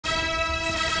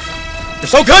You're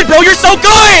so good, bro. You're so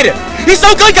good. He's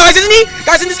so good, guys, isn't he?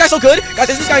 Guys, isn't this guy so good? Guys,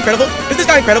 isn't this guy incredible? Isn't this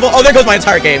guy incredible? Oh, there goes my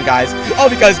entire game, guys. Oh,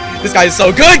 because this guy is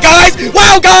so good, guys.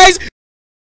 Wow, guys.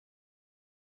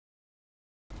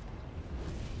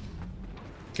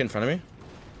 Kid in front of me.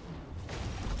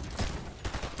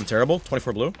 I'm terrible.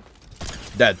 24 blue.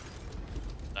 Dead.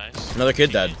 Nice. Another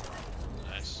kid dead.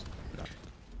 Nice.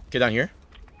 Kid down here.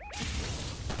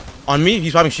 On me.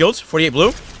 He's popping shields. 48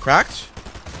 blue. Cracked.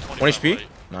 1 HP. White.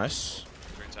 Nice.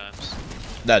 3 times.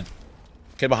 Dead.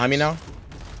 Kid behind me now.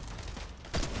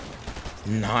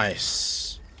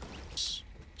 Nice. This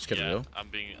kid blue. I'm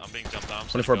being jumped on.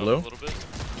 24 blue. A little bit.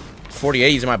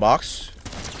 48. He's in my box.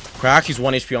 Cracked. He's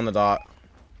 1 HP on the dot.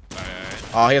 Alright.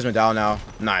 Oh, he has me down now.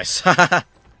 Nice.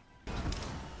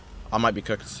 I might be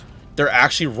cooked. They're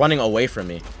actually running away from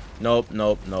me. Nope,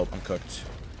 nope, nope. I'm cooked.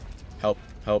 Help,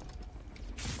 help.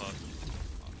 Fuck.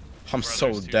 I'm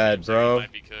so dead, bro.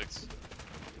 Might be cooked.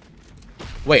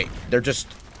 Wait, they're just...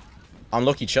 I'm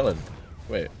low-key chilling.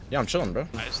 Wait, yeah, I'm chilling, bro.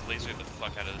 I just lasered the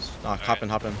fuck out of this. Nah,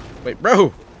 hop in. Wait,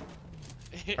 bro!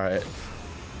 Alright.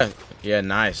 Yeah,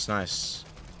 nice, nice.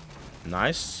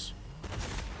 Nice.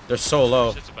 They're so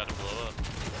low. Shit's about to blow up.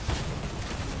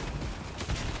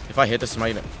 If I hit this,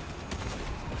 might even...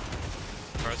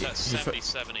 Bro, it's at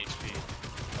 77 HP.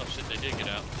 Oh shit, they did get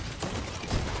out.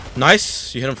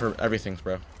 Nice! You hit him for everything,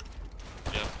 bro.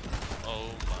 Yep. Oh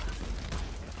my.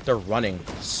 They're running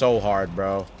so hard,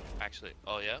 bro. Actually,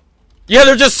 oh yeah? Yeah,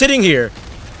 they're just sitting here!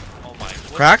 Oh my.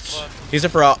 Cracked? He's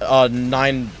hit for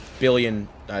 9 billion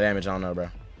damage, I don't know, bro.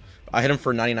 I hit him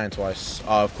for 99 twice.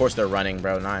 Of course they're running,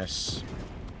 bro. Nice.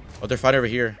 Oh, they're fighting over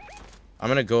here. I'm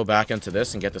gonna go back into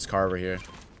this and get this car over here.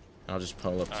 And I'll just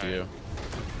pull up to you.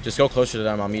 Just go closer to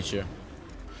them. I'll meet you.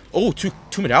 Oh, two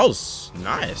medals.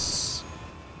 Nice.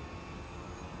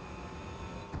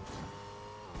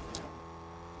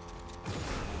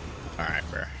 All right,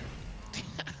 bro.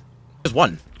 There's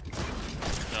one.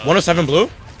 No. 107 blue.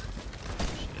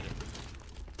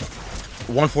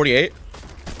 148.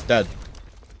 Dead.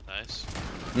 Nice.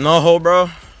 No, bro.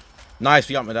 Nice.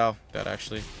 We got medal. Dead,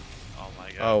 actually. Oh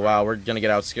my god. Oh wow, we're gonna get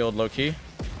outskilled, low key.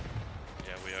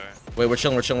 Yeah, we are. Wait, we're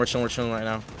chilling right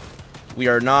now. We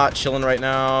are not chilling right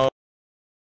now.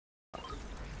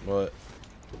 What?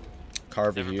 Car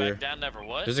over Never here. back down, never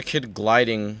what? There's a kid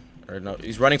gliding. Or no,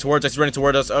 he's running towards us.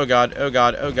 Oh god, oh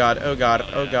god, oh god, oh god,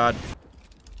 oh god.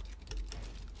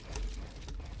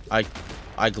 I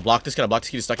blocked this kid.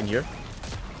 He's stuck in here.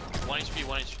 1 HP,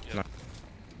 1 HP. Yep. No.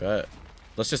 Bet.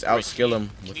 Let's just outskill him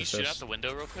with Can you shoot out the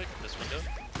window real quick? This window?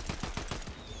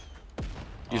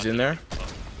 He's in there.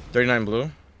 39 blue.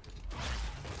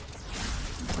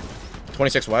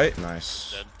 26 white.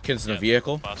 Nice. Dead. Kid's in a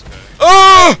vehicle.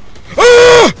 Oh!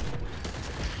 Oh!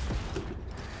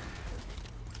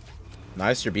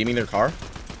 Nice. You're beaming their car.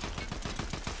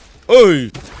 Oh!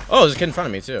 Oh, there's a kid in front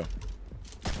of me too.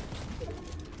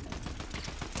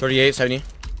 38, 70.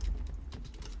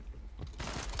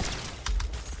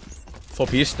 Full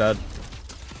piece, dead.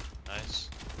 Nice.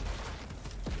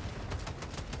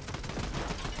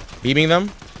 Beaming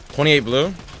them. 28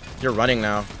 blue. You're running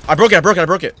now. I broke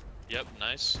it. Yep,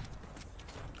 nice.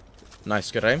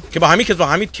 Nice, good aim. Kids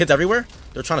behind me, kids everywhere.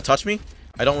 They're trying to touch me.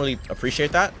 I don't really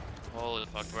appreciate that. Holy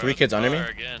fuck, bro. 3 kids under me.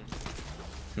 Again.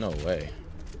 No way.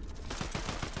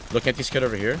 Looking at this kid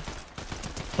over here.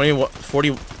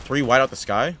 43 white out the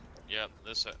sky. Yep,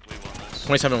 this we won this.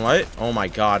 27 white. Oh my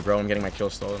god, bro. I'm getting my kill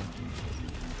stolen.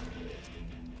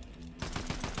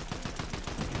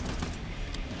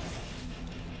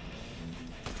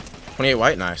 $28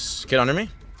 white. Nice. Kid under me.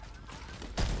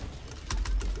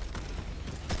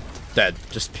 Dead.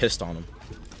 Just pissed on him.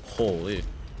 Holy.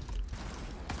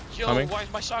 Yo, Coming. why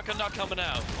is my shotgun not coming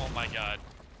out? Oh my god.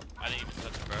 I didn't even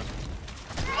touch it, bro.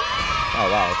 Oh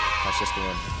wow. That's just the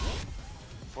win.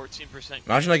 14%.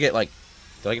 Imagine I get like...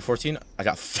 Did I get 14? I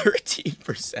got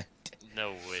 13%.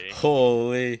 No way.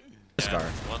 Holy. Yeah, Scar.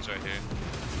 one's right here.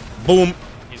 Boom.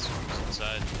 He's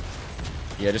inside.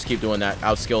 Yeah, just keep doing that.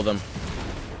 Outskill them.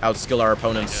 Outskill our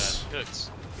opponents. Oh my god.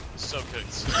 Cooked. So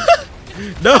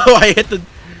cooked. No, I hit the...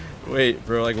 Wait,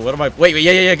 bro, like, what am I... Wait,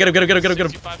 yeah, get him.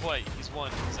 65 white. He's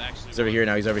one. He's over here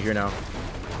now.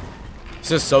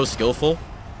 This is so skillful.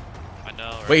 I know,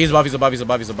 right? Wait, he's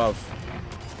above.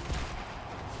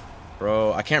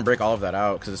 Bro, I can't break all of that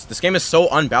out, because this game is so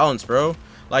unbalanced, bro.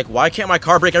 Like, why can't my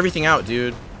car break everything out,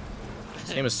 dude?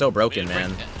 This game is so broken,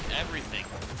 man. Everything.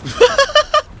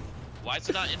 Why is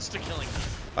it not insta-killing me?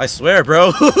 I swear,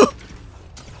 bro. Who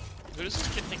does this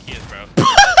kid think he is, bro?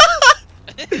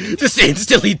 Just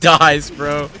instantly dies,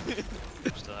 bro.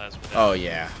 Still has Oh,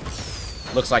 yeah.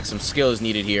 Looks like some skill is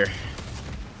needed here.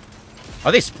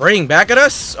 Are they spraying back at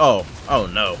us? Oh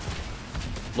no.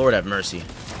 Lord have mercy.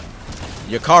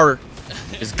 Your car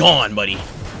is gone, buddy.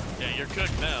 Yeah, you're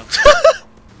cooked now.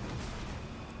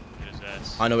 Get his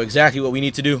ass. I know exactly what we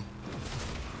need to do.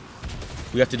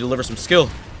 We have to deliver some skill.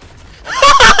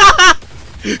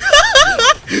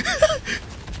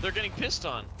 They're getting pissed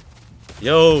on.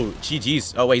 Yo,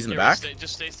 GG's. Oh, wait, he's in the back?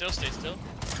 Just stay still, stay still.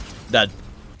 Dead.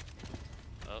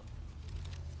 Oh.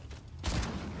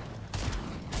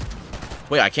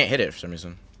 Wait, I can't hit it for some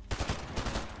reason.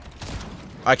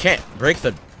 I can't break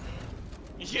the...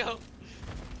 Yo.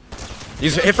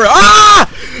 He's hit for... Ah!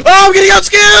 Oh, I'm getting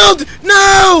outskilled!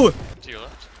 No! To your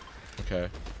left. Okay.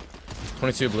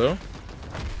 22 blue.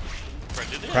 Bro,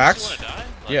 did they Cracks? actually wanna die?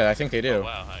 Like, Yeah, I think they do. Oh,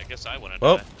 wow, I guess I wanna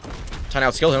Well, die.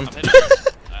 trying to outskill him. I'm hitting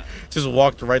Just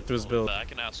walked right through his build. I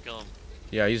can outskill him.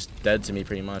 Yeah, he's dead to me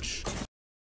pretty much.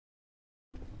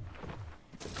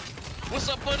 What's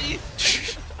up, buddy?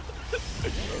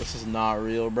 This is not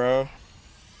real, bro.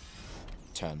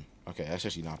 10. Okay, that's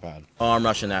actually not bad. Oh, I'm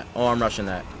rushing that. Oh, I'm rushing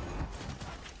that.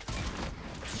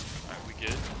 Alright, we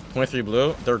good? 23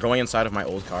 blue. They're going inside of my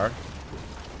old car.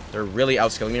 They're really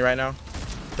outskilling me right now.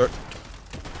 They're...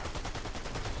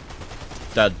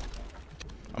 Dead.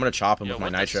 I'm gonna chop him with my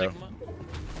nitro.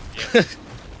 Yeah.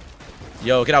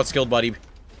 Yo, get outskilled, buddy.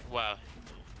 Wow.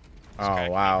 Oh,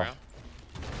 wow.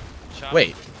 Chop.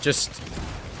 Wait, just...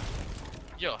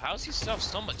 Yo, how's he still have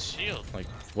so much shield? Like,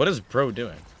 what is bro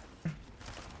doing?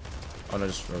 Oh, no,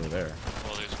 just over there.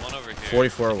 Well, there's one over here.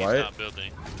 44 He's white. not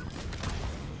building.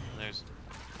 And there's...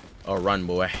 Oh, run,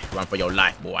 boy. Run for your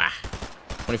life, boy.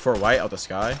 24 white out the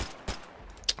sky.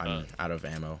 I'm out of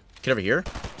ammo. Get over here.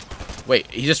 Wait,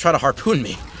 he just tried to harpoon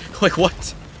me. Like,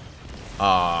 what?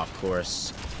 Ah, of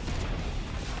course.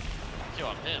 Yo,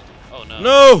 I'm him. Oh, no.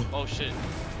 No! Oh, shit.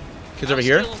 Kids over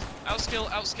here. Outskill.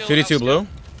 52 blue.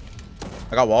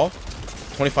 I got wall.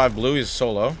 25 blue. He's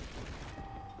so low.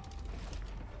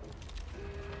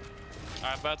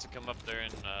 I'm about to come up there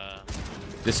and,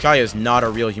 This guy is not a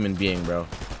real human being, bro.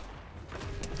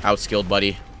 Outskilled,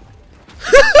 buddy.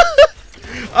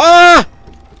 Ah!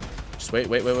 Just wait.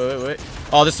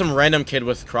 Oh, there's some random kid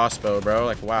with crossbow, bro.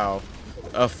 Like, wow.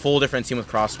 A full different team with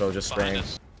crossbow just spraying.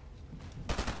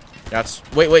 That's...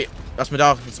 Wait. That's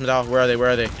Medal. That's Medal. Where are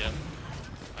they? Yep.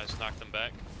 I just knocked them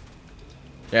back.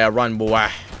 Yeah, run, boy.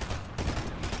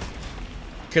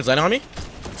 Kids landing on me?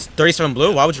 It's 37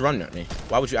 blue? Why would you run at me?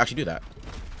 Why would you actually do that?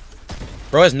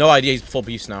 Bro has no idea he's full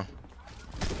beast now.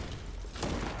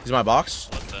 He's in my box.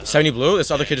 70 blue?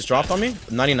 This other kid just dropped on me?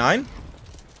 99?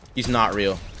 He's not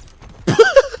real.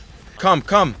 Come.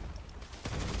 I'm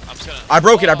just gonna... I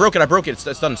broke it. It's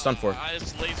done. It's done for. I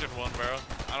just lasered one, bro.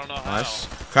 I don't know how. Nice.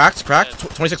 Cracked. Dead.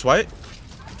 26 white.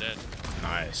 Dead.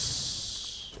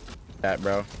 Nice. That,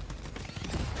 bro.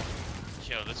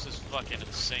 Yo, this is fucking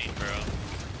insane, bro.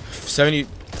 70.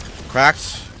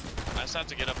 Cracked. I just have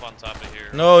to get up on top of here.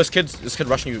 No, this kid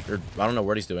rushing you, or I don't know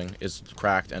what he's doing, is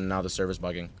cracked, and now the server's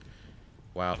bugging.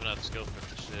 Wow. I'm gonna have to go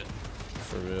for this shit.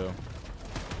 For real.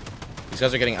 These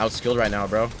guys are getting outskilled right now,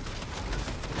 bro.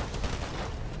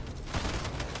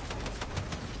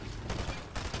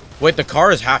 Wait, the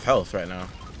car is half health right now.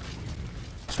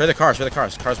 Spray the car.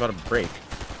 This car's about to break.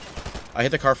 I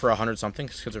hit the car for 100 something.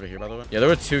 This kid's over here, by the way. Yeah, there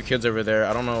were 2 kids over there.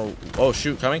 I don't know. Oh,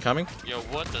 shoot. Coming. Yo,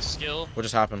 what the skill? What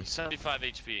just happened? 75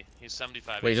 HP. He's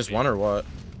 75 Wait, HP. just one or what?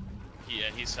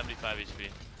 Yeah, he's 75 HP.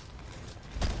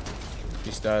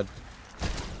 He's dead.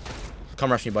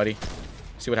 Come rush me, buddy.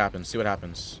 See what happens.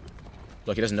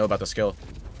 Look, he doesn't know about the skill.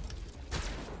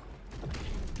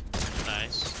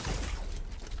 Nice.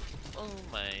 Oh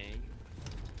my.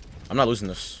 I'm not losing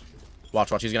this. Watch.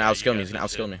 He's gonna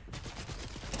outskill me.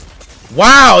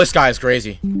 Wow, this guy is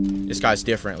crazy. This guy's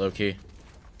different, low-key.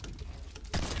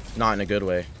 Not in a good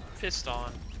way. Pissed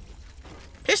on,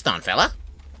 fella.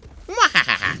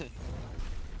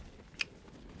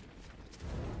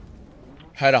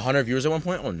 Had 100 viewers at one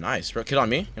point. Oh, nice. Kid on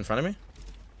me, in front of me.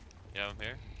 Yeah, I'm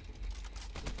here.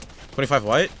 25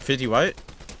 white, 50 white.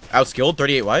 Outskilled,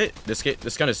 38 white. This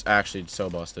gun is actually so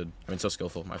busted. I mean, so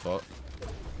skillful. My fault.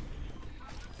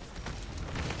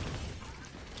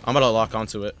 I'm gonna lock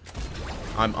onto it.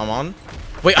 I'm on.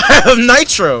 Wait, I have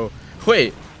nitro.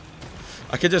 Wait,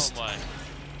 I could just. Oh my.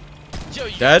 Yo,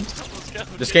 Dead. Let's go,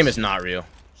 This game is not real.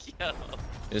 Yo.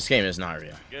 This game is not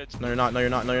real. Good. No, you're not. No, you're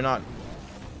not. No, you're not.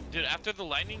 Dude, after the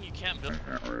lightning, you can't build.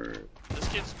 This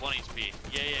kid's 1 HP.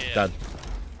 Yeah. Dead.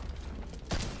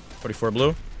 44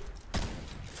 blue.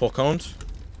 Full coned.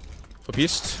 Full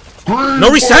beast. No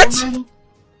reset. 3%.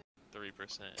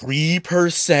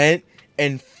 3%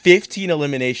 and 15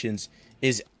 eliminations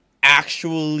is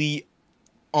actually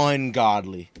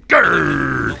ungodly.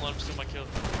 Don't let him steal my kill.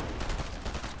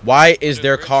 Why is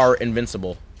their car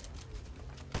invincible?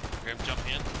 Graham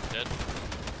jumping in. Dead.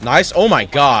 Nice. Oh my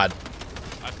god.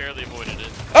 I barely avoided it.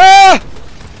 Ah!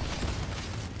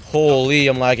 Holy,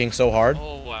 I'm lagging so hard.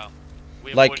 Oh wow.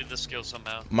 We Like, avoided the skill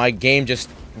somehow. My game just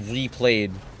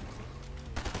replayed.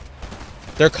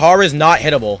 Their car is not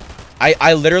hittable.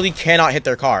 I literally cannot hit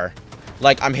their car.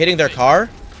 Like, I'm hitting their car,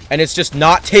 and it's just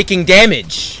not taking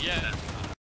damage. Yeah.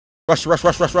 Rush, rush,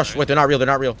 rush, rush, rush. Wait, they're not real, they're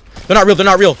not real. They're not real, they're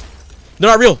not real. They're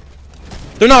not real.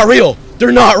 They're not real.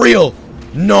 They're not real.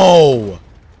 No.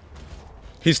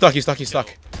 He's stuck, he's stuck, he's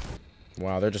stuck.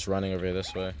 Wow, they're just running over here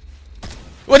this way.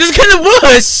 What is kind of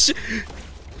bush?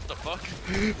 What the fuck?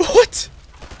 What?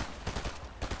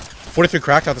 43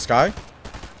 cracked out the sky.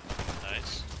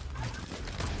 Nice.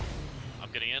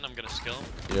 I'm getting in, I'm gonna skill him.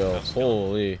 Yo,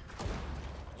 holy.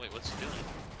 Wait, what's he doing?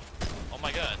 Oh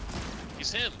my god.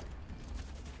 He's him.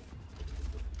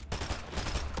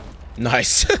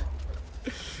 Nice.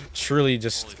 Truly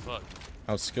just Holy fuck.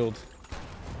 outskilled.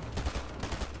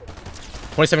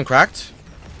 27 cracked.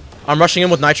 I'm rushing in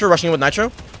with nitro, rushing in with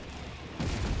nitro.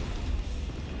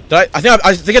 Did I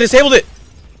think I disabled it.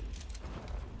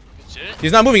 Good shit.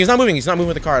 He's not moving, he's not moving, he's not moving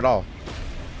with the car at all.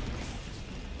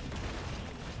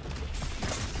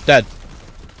 Dead.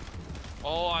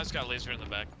 Oh, I just got laser in the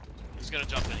back. He's gonna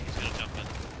jump in, he's gonna jump in.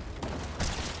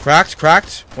 Cracked,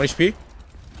 cracked. 1 HP.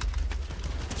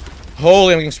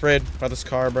 Holy, I'm getting sprayed by this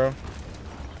car, bro.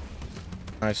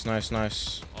 Nice, nice,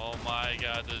 nice. Oh my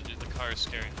god, the car is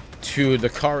scary. Dude, the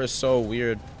car is so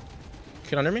weird.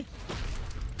 Get under me.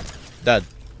 Dead.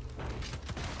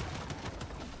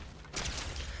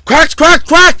 Cracked, cracked,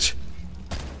 cracked!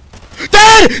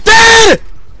 Dead! Dead!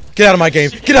 Get out of my game.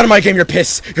 Get out of my game. You're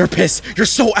piss. You're piss. You're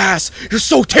so ass. You're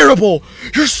so terrible.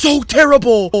 You're so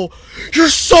terrible. You're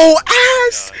so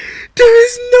ass. There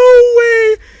is no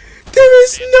way. There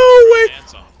is no way.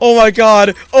 Oh my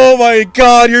god. Oh my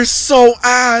god. You're so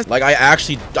ass. Like,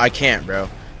 I can't, bro.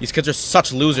 These kids are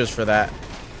such losers for that.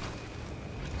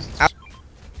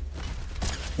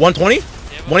 120?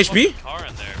 1 HP? Car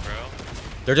in there, bro.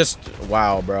 They're just,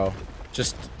 wow, bro.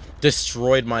 Just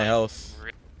destroyed my health.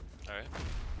 Alright.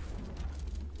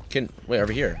 Wait,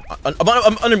 over here.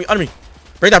 Under me, under me.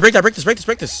 Break that, break that, break this, break this,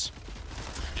 break this.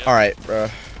 Yep. Alright, bro.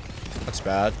 That's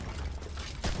bad.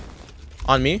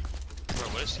 On me. Bro,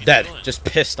 what is he dead. doing? Just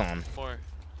pissed on.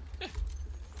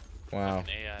 Wow.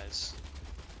 AIs.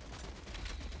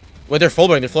 Wait, they're full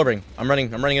bring, they're full bring. I'm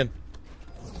running in.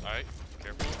 Alright,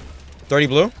 careful. 30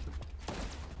 blue.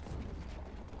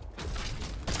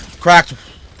 Cracked.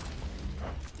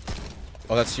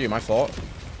 Oh, that's you, my fault.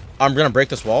 I'm gonna break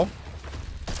this wall.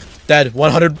 Dead,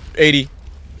 180.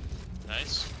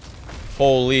 Nice.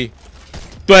 Holy.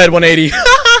 Dead, 180.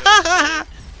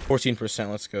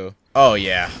 14%, let's go. Oh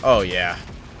yeah, oh yeah.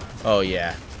 Oh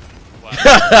yeah.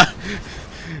 Wow.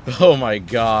 Oh my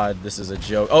god, this is a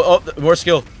joke. Oh, more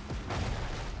skill.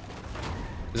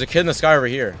 There's a kid in the sky over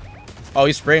here. Oh,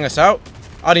 he's spraying us out?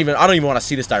 I don't even want to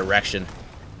see this direction.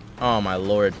 Oh my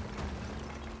lord.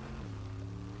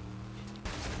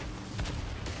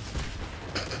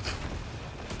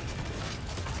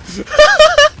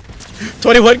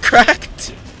 $21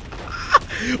 cracked.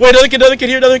 Wait, another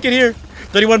kid here.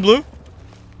 31 blue.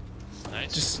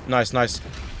 Nice. Just nice.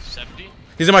 70.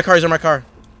 He's in my car.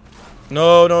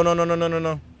 No. Here,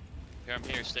 I'm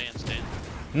here. Stay in.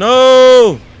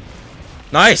 No.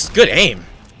 Nice. Good aim.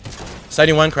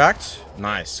 71 cracked.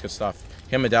 Nice. Good stuff.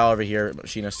 Him medal over here.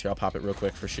 Machinist here. I'll pop it real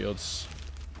quick for shields.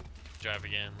 Drive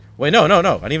again. Wait, no. I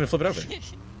didn't even flip it over.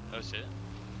 Oh shit.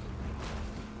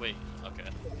 Wait. Okay.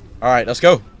 All right, let's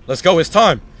go. It's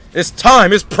time.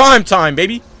 It's prime time,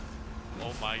 baby.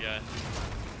 Oh my god.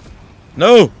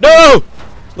 No.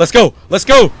 Let's go.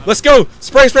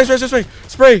 Spray.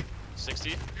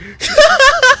 60.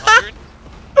 100.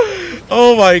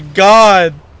 Oh my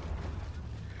god.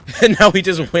 And now we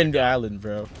just win the island,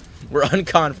 bro. We're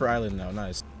uncon for island now.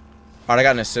 Nice. Alright, I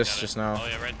got an assist just now. Oh,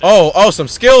 yeah, right there. Oh, some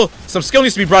skill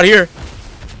needs to be brought here.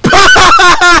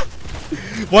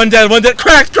 One dead.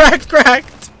 Cracked. Nice.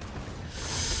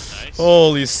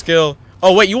 Holy skill.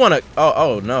 Oh wait, you wanna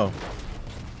oh no.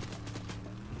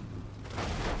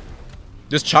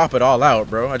 Just chop it all out,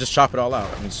 bro. I just chop it all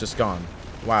out and it's just gone.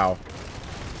 Wow.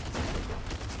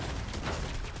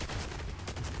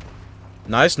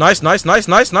 Nice.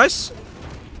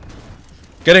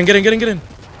 Get in. Get in.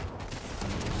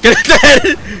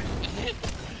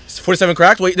 47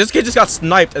 cracked. Wait, this kid just got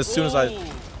sniped as soon as I...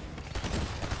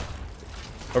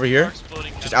 Over here.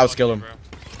 Just outskill him.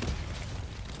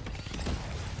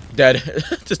 Dead.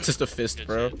 just a fist,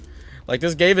 bro. Like,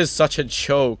 this game is such a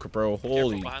joke, bro.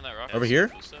 Holy. Over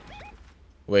here?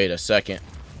 Wait a second.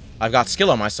 I've got skill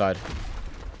on my side.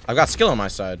 I've got skill on my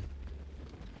side.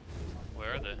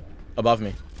 Where are they? Above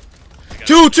me.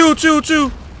 Two.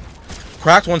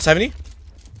 Cracked 170.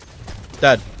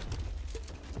 Dead.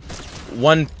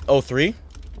 103.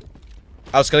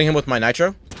 I was killing him with my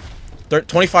nitro.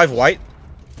 25 white.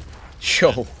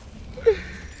 Yo.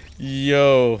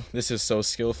 Yo. This is so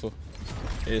skillful.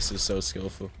 This is so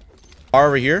skillful. Car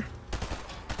over here.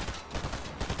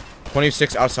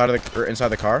 26 outside of the or inside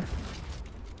the car.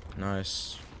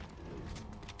 Nice.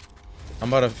 I'm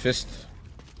about to fist.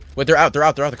 Wait, they're out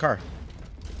the car.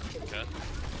 Okay.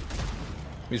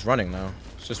 He's running now.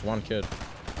 It's just one kid.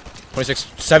 26,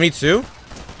 72.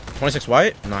 26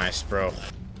 white. Nice, bro.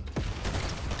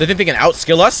 They think they can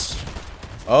outskill us?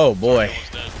 Oh boy.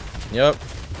 Yep.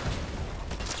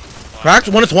 Cracked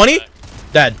 120.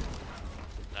 Dead.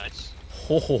 Nice.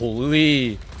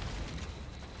 Holy.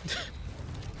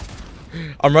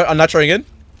 I'm nitroing in.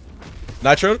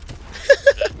 Nitro.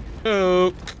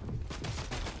 Oh.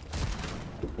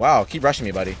 Wow, keep rushing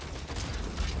me, buddy.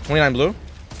 29 blue.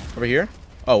 Over here.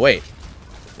 Oh, wait.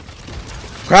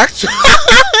 Cracked?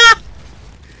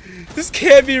 This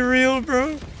can't be real,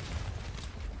 bro.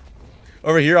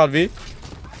 Over here on me.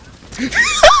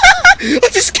 I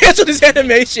just canceled his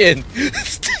animation.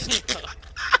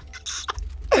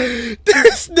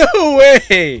 There's no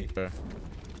way.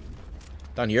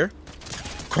 Down here.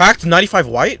 Cracked 95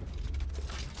 white.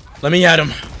 Let me at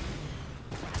him.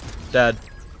 Dead.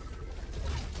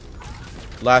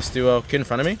 Last duo. Kid in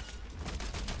front of me.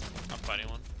 I'm fighting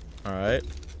one. Alright.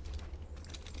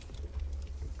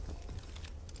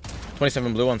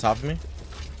 27 blue on top of me.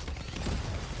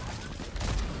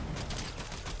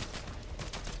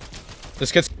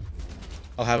 This kid's...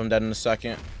 I'll have him dead in a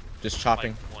second. Just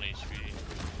chopping. Like 1 HP.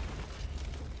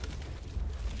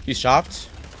 He's chopped.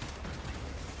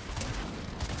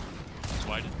 He's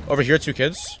wide. Over here, 2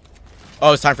 kids.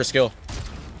 Oh, it's time for skill.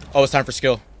 Oh, it's time for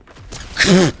skill.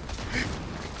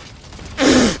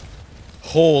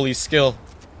 Holy skill.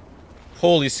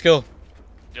 Holy skill.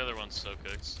 The other one's so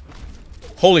cooked.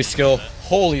 Holy skill.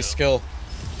 Holy skill.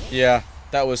 Yeah,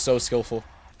 that was so skillful.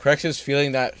 Krex is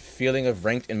feeling that feeling of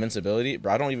ranked invincibility.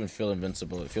 Bro, I don't even feel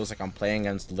invincible. It feels like I'm playing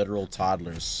against literal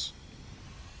toddlers.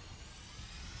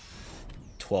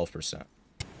 12%.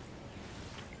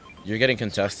 You're getting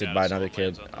contested by another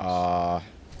kid.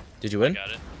 Did you win?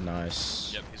 Got it.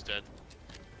 Nice. Yep, he's dead.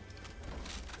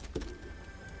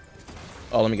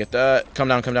 Oh, let me get that. Come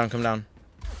down, come down, come down.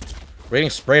 We're getting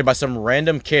sprayed by some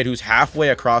random kid who's halfway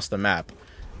across the map.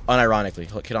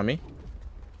 Unironically. Look, kid on me.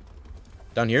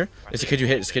 Down here. It's a kid you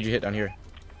hit. It's a kid you hit down here.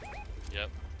 Yep.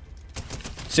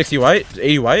 60 white.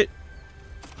 80 white.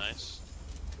 Nice.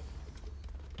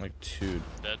 Like, dude.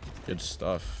 Dead. Good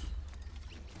stuff.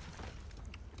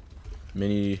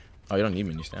 Mini. Oh, you don't need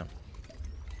minis now.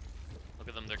 Look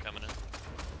at them. They're coming in.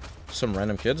 Some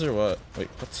random kids or what? Wait,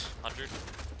 what? 100.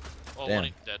 Oh, Damn.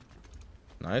 one dead.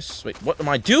 Nice. Wait, what am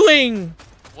I doing?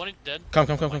 One dead. Come.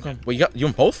 Wait, you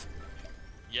got both?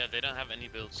 Yeah, they don't have any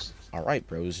builds. Alright,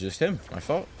 bro. It was just him. My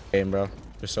fault. Game, bro.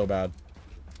 They're so bad.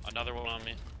 Another one on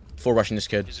me. Full rushing this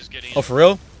kid. He's just getting. Oh, for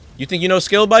real? You think you know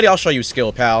skill, buddy? I'll show you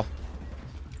skill, pal.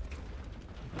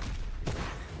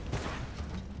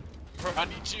 Bro, I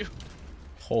need you.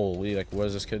 Holy, like, what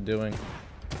is this kid doing?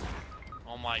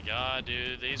 Oh my god,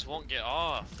 dude. These won't get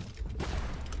off.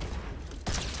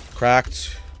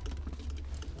 Cracked.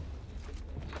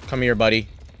 Come here, buddy.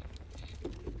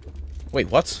 Wait,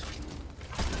 what?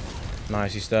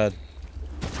 Nice, he's dead.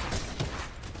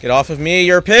 Get off of me,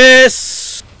 you're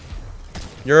pissed!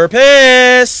 You're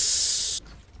pissed!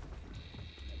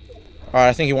 Alright,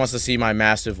 I think he wants to see my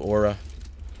massive aura.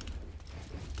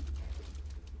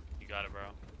 You got it, bro.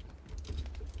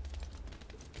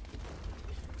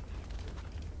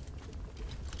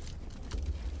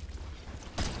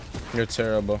 You're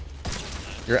terrible.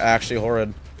 You're actually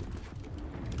horrid.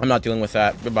 I'm not dealing with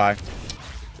that. Goodbye.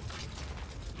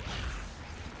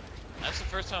 That's the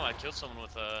first time I killed someone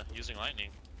with using lightning.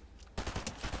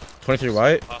 23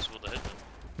 white? It's impossible to hit them.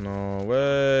 No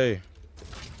way.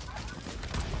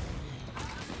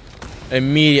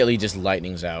 Immediately just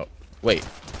lightnings out. Wait.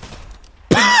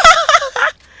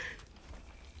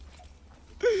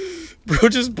 Bro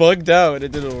just bugged out and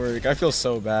it didn't work. I feel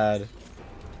so bad.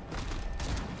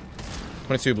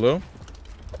 22 blue?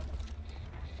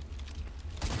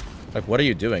 Like, what are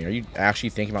you doing? Are you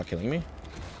actually thinking about killing me?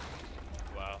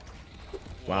 Wow.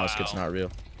 Wow, this kid's not real.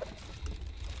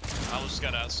 I almost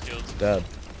got outskilled. Dead.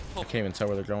 I can't even tell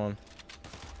where they're going.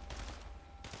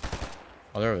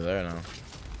 Oh, they're over there now.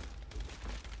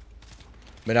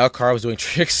 But now Carl was doing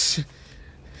tricks.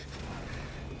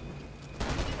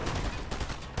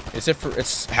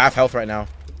 It's half health right now.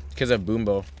 Kids have boom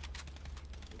bow.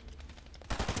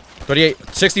 38,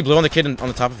 60 blue on the kid on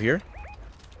the top of here.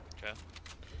 Okay.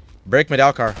 Break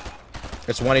medal car.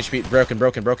 It's 1 HP.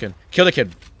 Broken. Kill the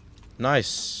kid.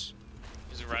 Nice.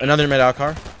 Another medal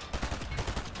car.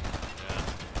 Yeah.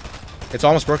 It's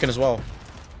almost broken as well.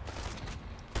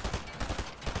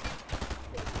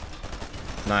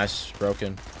 Nice.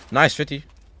 Broken. Nice. 50.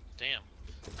 Damn.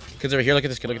 Kids over here. Look at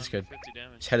this kid. Look at this kid. 50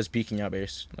 damage. His head is peeking out,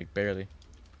 base. Like, barely.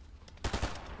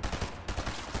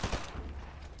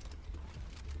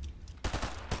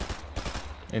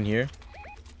 In here.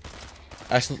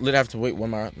 I literally have to wait one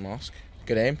more mosque.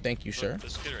 Good aim. Thank you, sir.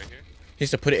 This kid right here. He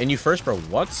has to put it in you first, bro.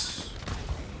 What?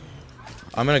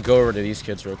 I'm gonna go over to these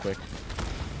kids real quick.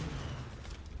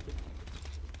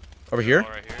 Over here.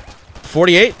 Right here.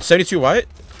 48, 72 white.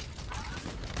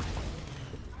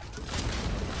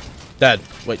 Dead.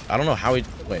 Wait, I don't know how he.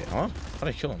 Wait, huh? How did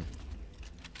I kill him?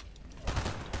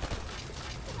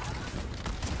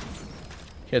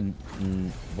 He had.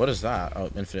 What is that? Oh,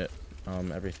 infinite.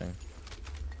 Everything.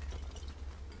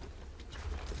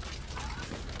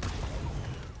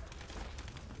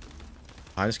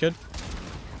 Behind this kid.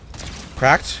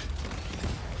 Cracked.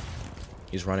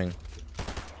 He's running.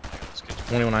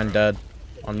 29 dead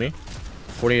on me.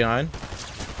 49.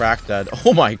 Cracked dead.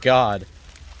 Oh my god.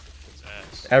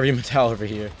 Every metal over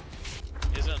here.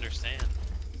 He doesn't understand.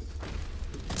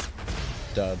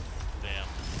 Dead. Damn.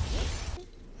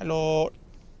 Hello.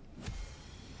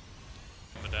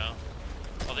 Coming down.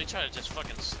 Oh, they try to just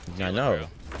fucking steal I know. it,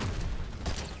 bro.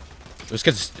 This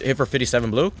kid's hit for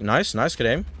 57 blue. Nice, good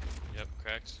aim. Yep,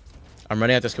 cracks. I'm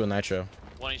running at this kid with nitro.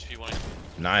 1 HP, 1 HP.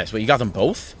 Nice. Wait, you got them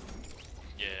both?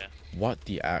 Yeah. What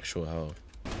the actual hell?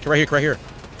 Okay, right here.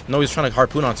 No, he's trying to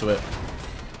harpoon onto it.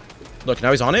 Look,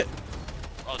 now he's on it.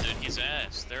 Oh, dude, he's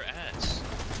ass. They're ass.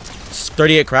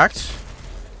 38 cracked.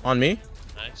 On me.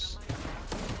 Nice.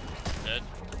 Dead.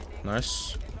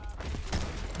 Nice.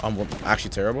 I'm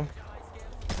actually terrible.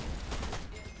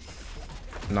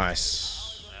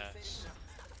 Nice. Ass.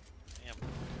 Damn.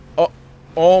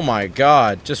 Oh my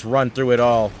god. Just run through it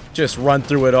all. Just run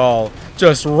through it all.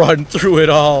 Just run through it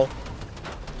all.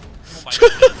 Oh my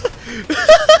god.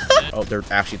 Oh, they're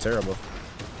actually terrible.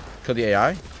 Kill the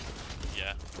AI?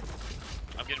 Yeah.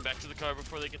 I'm getting back to the car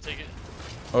before they can take it.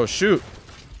 Oh, shoot.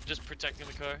 Just protecting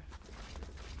the car.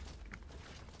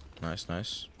 Nice.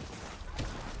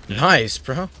 Nice,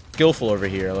 bro. Skillful over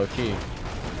here, low key.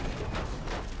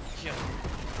 Yeah.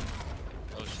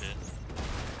 Oh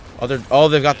shit. Oh,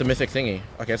 they've got the mythic thingy.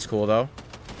 Okay, that's cool though.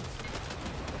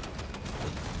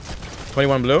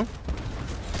 21 blue. Yep.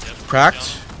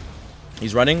 Cracked.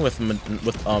 He's running with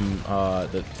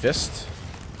the fist.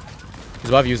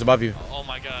 He's above you. Oh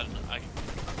my god. I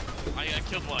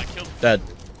killed one. Dead.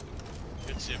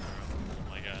 Good shit, bro. Oh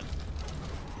my god.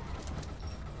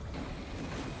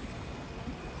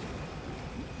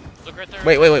 Look right there.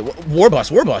 Wait. War bus.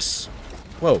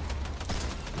 Whoa.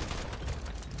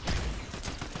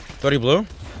 30 blue.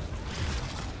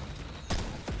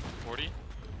 40.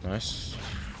 Nice.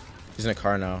 He's in a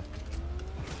car now.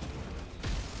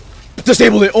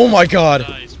 Disabled it. Oh my god.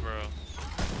 Nice, bro.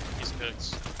 He's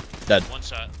cooked. Dead. One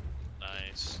shot.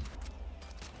 Nice.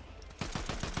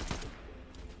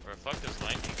 Bro, fuck this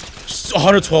lightning.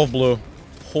 112 blue.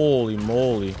 Holy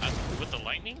moly. With the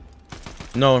lightning?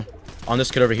 No. On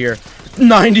this kid over here.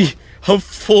 90. I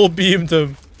full beamed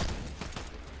him.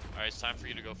 Alright, it's time for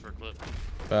you to go for a clip.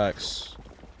 Facts.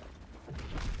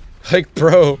 Like,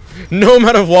 bro, no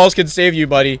amount of walls can save you,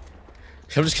 buddy.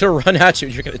 I'm just gonna run at you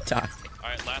and you're gonna die.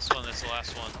 Alright, last one. This is the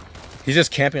last one. He's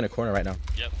just camping in a corner right now.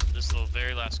 Yep, this is the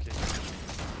very last kid.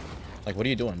 Like, what are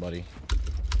you doing, buddy?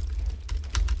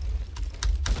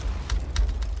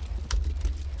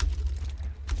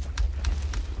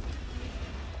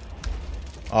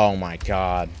 Oh my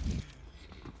god.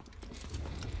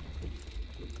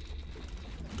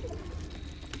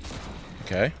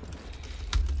 Okay.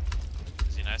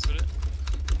 Is he nice with it?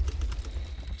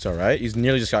 It's alright. He's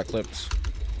nearly just got clipped.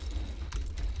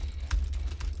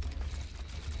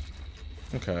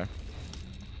 Okay.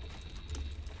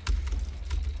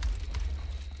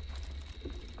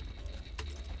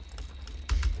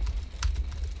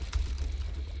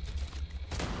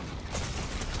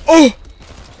 Oh!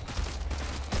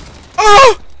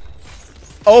 Oh!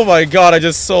 Oh my god, I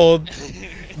just sold.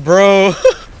 Bro.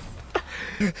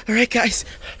 Alright, guys.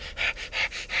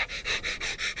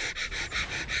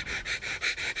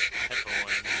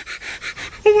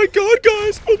 Oh my god,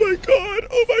 guys. Oh my god.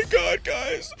 Oh my god,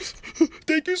 guys.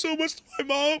 Thank you so much to my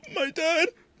mom, my dad,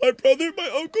 my brother, my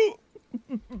uncle.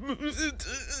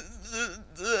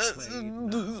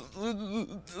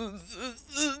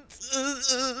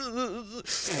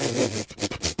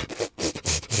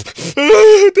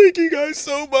 Thank you guys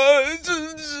so much.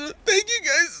 Thank you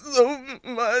guys so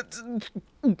much.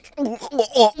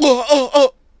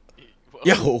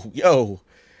 Yo.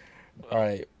 All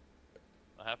right.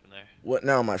 What happened there? What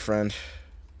now, my friend?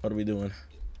 What are we doing?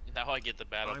 Now I get the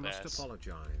battle pass. I must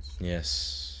apologize.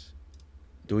 Yes.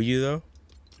 Do you though?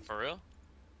 For real?